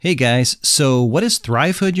Hey guys, so what is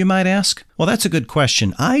Thrivehood, you might ask? Well, that's a good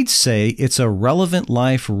question. I'd say it's a relevant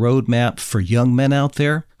life roadmap for young men out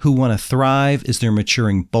there who want to thrive as they're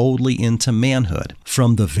maturing boldly into manhood.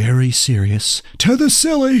 From the very serious to the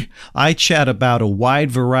silly, I chat about a wide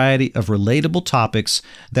variety of relatable topics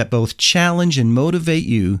that both challenge and motivate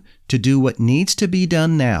you to do what needs to be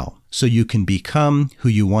done now so you can become who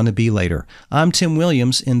you want to be later. I'm Tim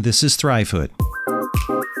Williams, and this is Thrivehood.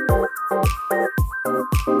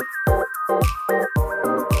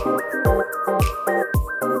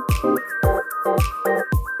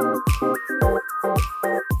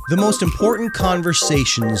 The most important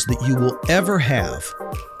conversations that you will ever have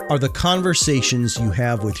are the conversations you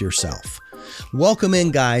have with yourself. Welcome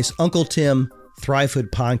in, guys. Uncle Tim, Thrivehood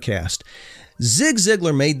Podcast. Zig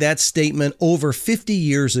Ziglar made that statement over 50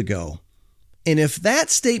 years ago. And if that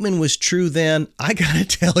statement was true then, I gotta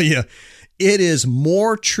tell you, it is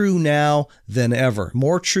more true now than ever.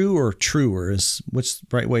 More true or truer is what's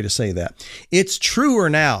the right way to say that? It's truer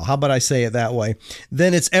now, how about I say it that way,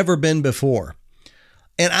 than it's ever been before.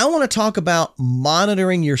 And I want to talk about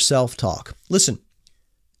monitoring your self-talk. Listen,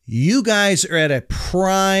 you guys are at a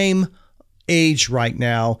prime age right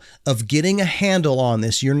now of getting a handle on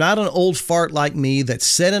this. You're not an old fart like me that's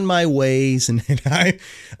set in my ways, and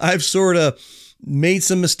I've sort of made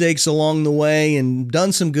some mistakes along the way and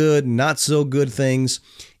done some good and not so good things.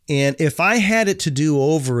 And if I had it to do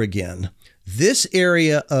over again, this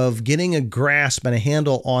area of getting a grasp and a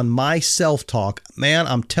handle on my self-talk, man,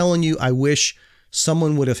 I'm telling you, I wish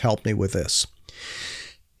someone would have helped me with this.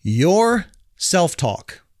 Your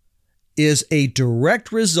self-talk is a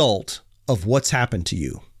direct result of what's happened to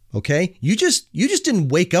you. Okay? You just didn't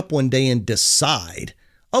wake up one day and decide,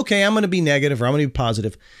 okay, I'm going to be negative or I'm going to be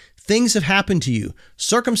positive. Things have happened to you.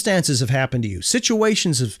 Circumstances have happened to you.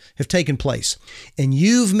 Situations have taken place. And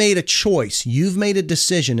you've made a choice. You've made a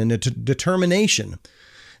decision and a determination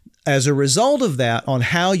as a result of that on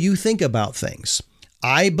how you think about things.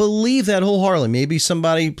 I believe that wholeheartedly. Maybe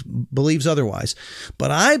somebody believes otherwise, but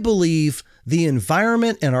I believe the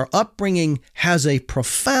environment and our upbringing has a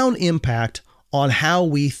profound impact on how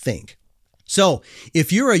we think. So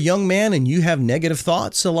if you're a young man and you have negative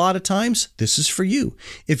thoughts a lot of times, this is for you.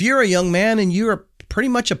 If you're a young man and you're pretty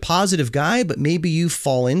much a positive guy, but maybe you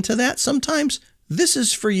fall into that sometimes, this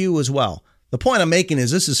is for you as well. The point I'm making is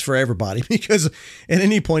this is for everybody, because at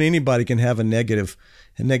any point, anybody can have a negative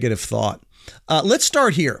thought. Let's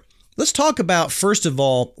start here. Let's talk about, first of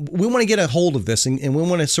all, we want to get a hold of this and we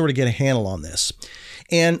want to sort of get a handle on this.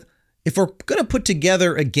 And if we're going to put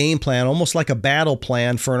together a game plan, almost like a battle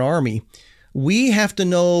plan for an army, we have to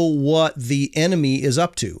know what the enemy is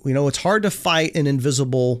up to. You know, it's hard to fight an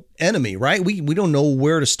invisible enemy, right? We don't know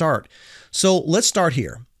where to start. So let's start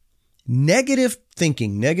here. Negative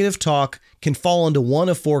thinking, negative talk can fall into one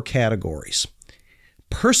of four categories.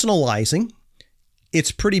 Personalizing,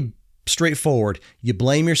 it's pretty straightforward. You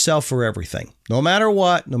blame yourself for everything. No matter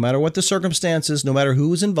what the circumstances, no matter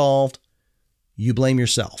who's involved, you blame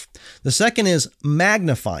yourself. The second is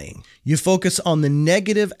magnifying. You focus on the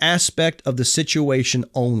negative aspect of the situation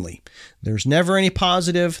only. There's never any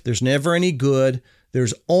positive. There's never any good.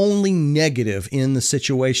 There's only negative in the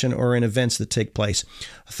situation or in events that take place.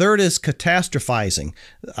 Third is catastrophizing.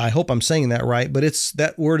 I hope I'm saying that right, but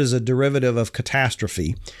that word is a derivative of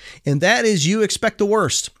catastrophe. And that is you expect the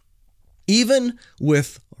worst. Even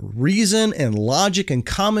with reason and logic and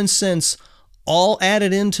common sense all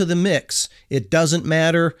added into the mix, it doesn't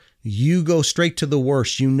matter. You go straight to the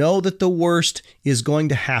worst. You know that the worst is going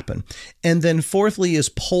to happen. And then fourthly is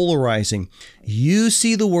polarizing. You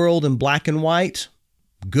see the world in black and white,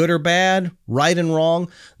 good or bad, right and wrong.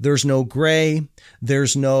 There's no gray.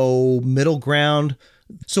 There's no middle ground.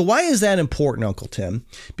 So why is that important, Uncle Tim?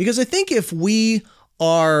 Because I think if we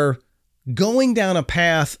are going down a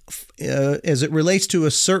path as it relates to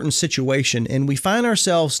a certain situation and we find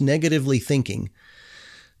ourselves negatively thinking,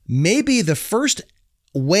 maybe the first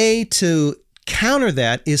way to counter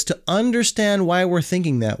that is to understand why we're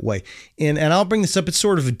thinking that way. And I'll bring this up. It's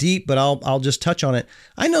sort of deep, but I'll just touch on it.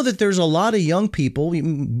 I know that there's a lot of young people,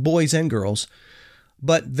 boys and girls,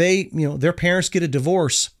 but their parents get a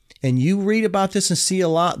divorce, and you read about this and see a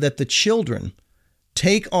lot that the children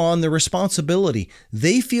take on the responsibility.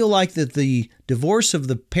 They feel like that the divorce of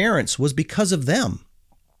the parents was because of them,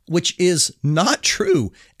 which is not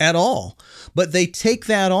true at all. But they take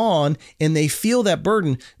that on and they feel that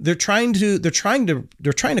burden. They're trying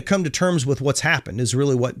to come to terms with what's happened is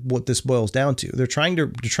really what this boils down to. They're trying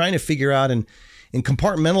to figure out and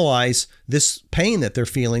compartmentalize this pain that they're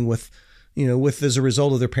feeling with as a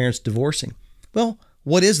result of their parents divorcing. Well,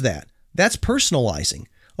 what is that? That's personalizing.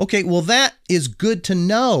 Okay, well, that is good to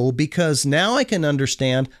know because now I can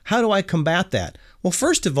understand how do I combat that? Well,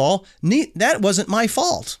 first of all, that wasn't my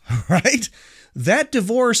fault, right? That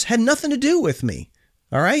divorce had nothing to do with me,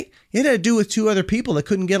 all right? It had to do with two other people that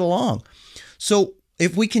couldn't get along. So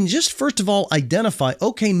if we can just first of all identify,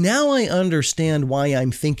 okay, now I understand why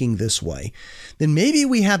I'm thinking this way, then maybe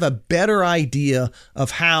we have a better idea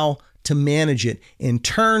of how to manage it and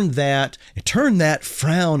turn that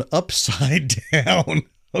frown upside down.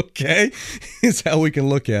 Okay, is how we can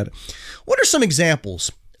look at it. What are some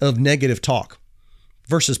examples of negative talk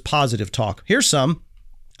versus positive talk? Here's some.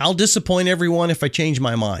 I'll disappoint everyone if I change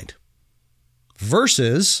my mind.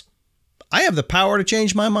 Versus, I have the power to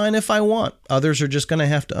change my mind if I want. Others are just going to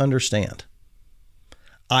have to understand.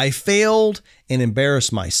 I failed and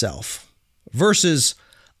embarrassed myself. Versus,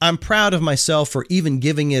 I'm proud of myself for even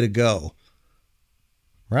giving it a go.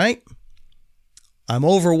 Right? I'm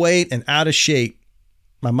overweight and out of shape.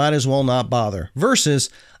 I might as well not bother.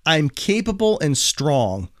 Versus, I'm capable and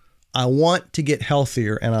strong. I want to get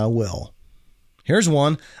healthier and I will. Here's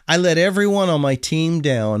one. I let everyone on my team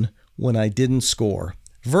down when I didn't score.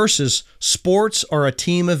 Versus, sports are a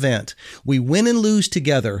team event. We win and lose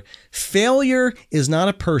together. Failure is not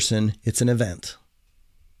a person, it's an event.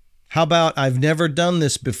 How about, I've never done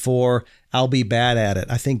this before, I'll be bad at it.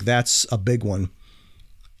 I think that's a big one.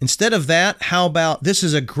 Instead of that, how about, this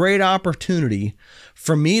is a great opportunity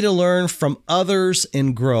for me to learn from others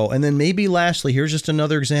and grow. And then maybe lastly, here's just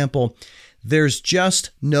another example. There's just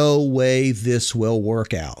no way this will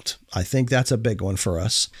work out. I think that's a big one for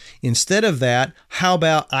us. Instead of that, how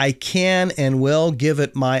about, I can and will give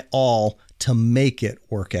it my all to make it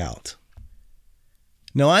work out.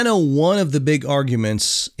 Now, I know one of the big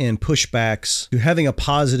arguments and pushbacks to having a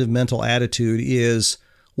positive mental attitude is,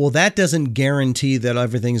 well, that doesn't guarantee that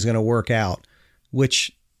everything's going to work out,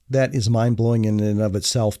 which that is mind-blowing in and of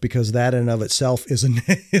itself, because that in and of itself is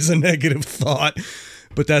a negative thought,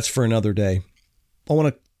 but that's for another day. I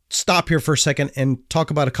want to stop here for a second and talk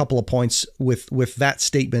about a couple of points with that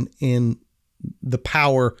statement in the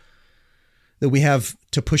power that we have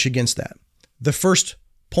to push against that. The first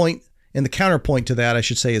point and the counterpoint to that, I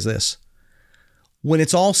should say, is this. When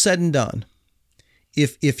it's all said and done,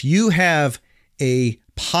 if you have a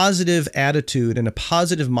positive attitude and a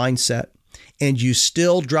positive mindset, and you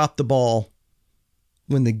still drop the ball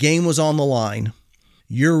when the game was on the line,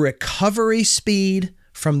 your recovery speed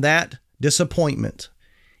from that disappointment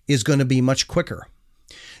is going to be much quicker.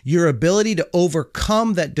 Your ability to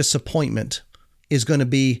overcome that disappointment is going to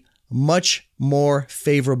be much more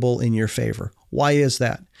favorable in your favor. Why is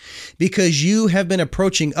that? Because you have been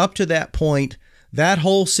approaching up to that point, that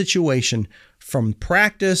whole situation, from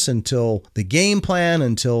practice until the game plan,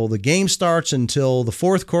 until the game starts, until the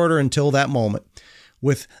fourth quarter, until that moment,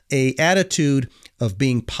 with an attitude of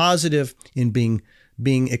being positive and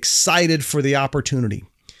being excited for the opportunity.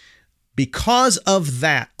 Because of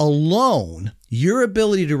that alone, your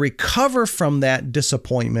ability to recover from that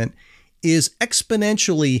disappointment is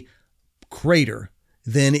exponentially greater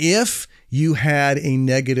than if you had a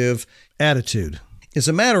negative attitude. As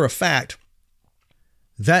a matter of fact,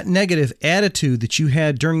 that negative attitude that you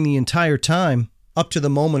had during the entire time up to the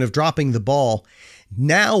moment of dropping the ball,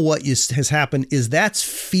 now what has happened is that's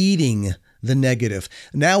feeding the negative.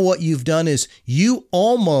 Now what you've done is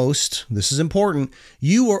this is important,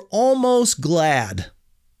 you were almost glad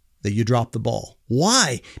that you dropped the ball.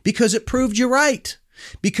 Why? Because it proved you right.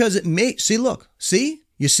 Because it made,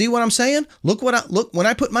 you see what I'm saying? Look, when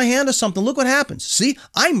I put my hand to something, look what happens. See,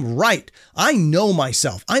 I'm right. I know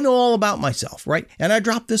myself. I know all about myself, right? And I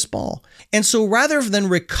dropped this ball. And so rather than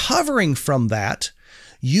recovering from that,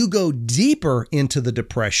 you go deeper into the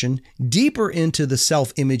depression, deeper into the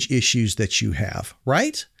self-image issues that you have,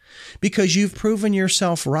 right? Because you've proven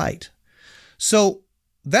yourself right. So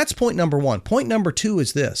that's point number one. Point number two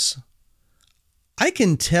is this. I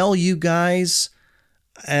can tell you guys,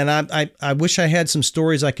 and I wish I had some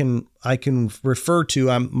stories I can refer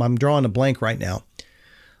to. I'm drawing a blank right now.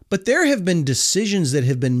 But there have been decisions that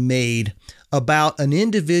have been made about an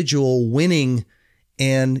individual winning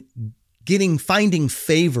and finding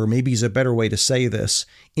favor, maybe is a better way to say this,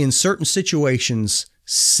 in certain situations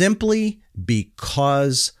simply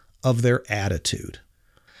because of their attitude.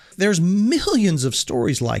 There's millions of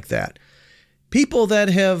stories like that. People that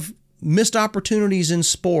have missed opportunities in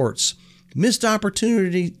sports, missed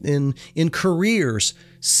opportunity in careers,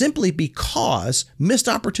 simply because missed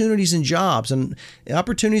opportunities in jobs and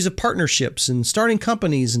opportunities of partnerships and starting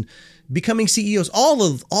companies and becoming CEOs,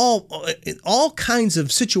 all kinds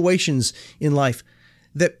of situations in life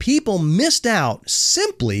that people missed out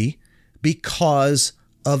simply because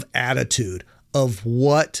of attitude. of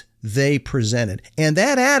what they presented. And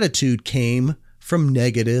that attitude came from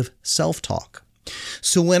negative self-talk.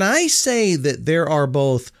 So when I say that there are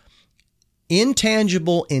both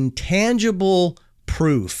intangible and tangible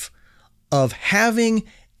proof of having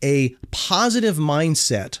a positive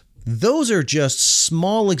mindset, those are just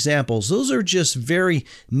small examples. Those are just very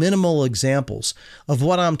minimal examples of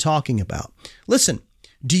what I'm talking about. Listen,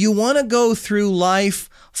 do you want to go through life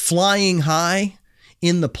flying high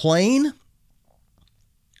in the plane?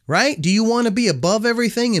 Right? Do you want to be above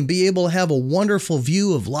everything and be able to have a wonderful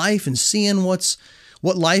view of life and seeing what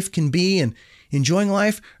life can be and enjoying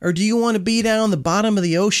life? Or do you want to be down the bottom of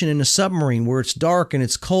the ocean in a submarine where it's dark and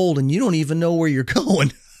it's cold and you don't even know where you're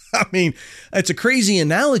going? I mean, it's a crazy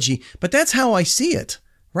analogy, but that's how I see it,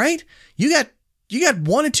 right? You got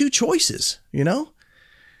one or two choices, you know?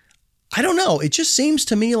 I don't know. It just seems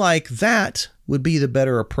to me like that would be the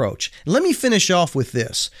better approach. Let me finish off with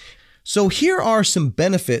this. So here are some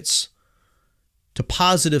benefits to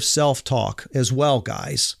positive self-talk as well,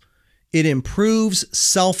 guys. It improves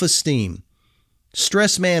self-esteem,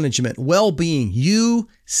 stress management, well-being. You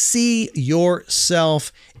see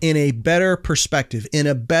yourself in a better perspective, in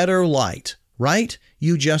a better light, right?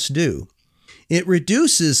 You just do. It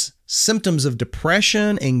reduces symptoms of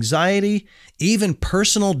depression, anxiety, even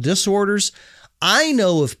personal disorders. I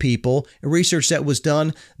know of people, research that was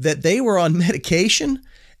done, that they were on medication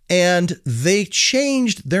and they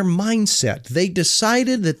changed their mindset. They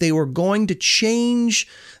decided that they were going to change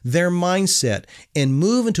their mindset and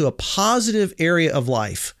move into a positive area of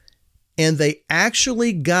life. And they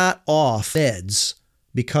actually got off meds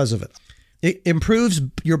because of it. It improves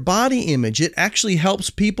your body image. It actually helps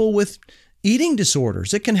people with eating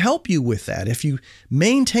disorders. It can help you with that if you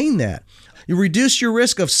maintain that. You reduce your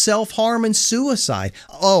risk of self-harm and suicide.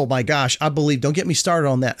 Oh my gosh, I believe, don't get me started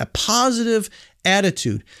on that. A positive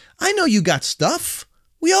attitude. I know you got stuff.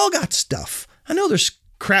 We all got stuff. I know there's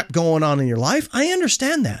crap going on in your life. I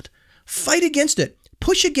understand that. Fight against it.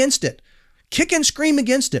 Push against it. Kick and scream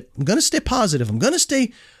against it. I'm going to stay positive. I'm going to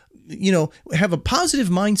stay, have a positive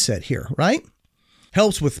mindset here, right?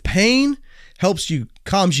 Helps with pain, calms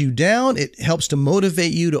you down. It helps to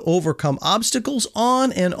motivate you to overcome obstacles,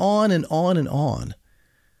 on and on and on and on.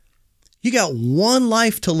 You got one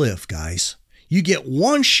life to live, guys. You get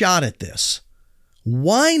one shot at this.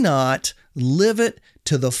 Why not live it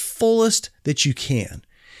to the fullest that you can?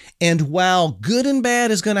 And while good and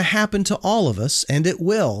bad is going to happen to all of us, and it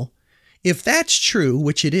will, if that's true,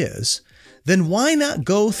 which it is, then why not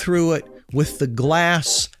go through it with the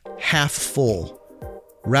glass half full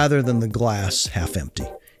rather than the glass half empty?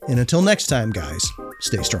 And until next time, guys,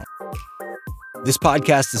 stay strong. This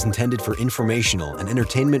podcast is intended for informational and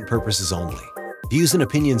entertainment purposes only. Views and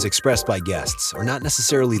opinions expressed by guests are not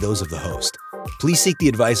necessarily those of the host. Please seek the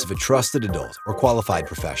advice of a trusted adult or qualified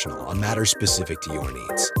professional on matters specific to your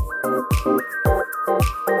needs.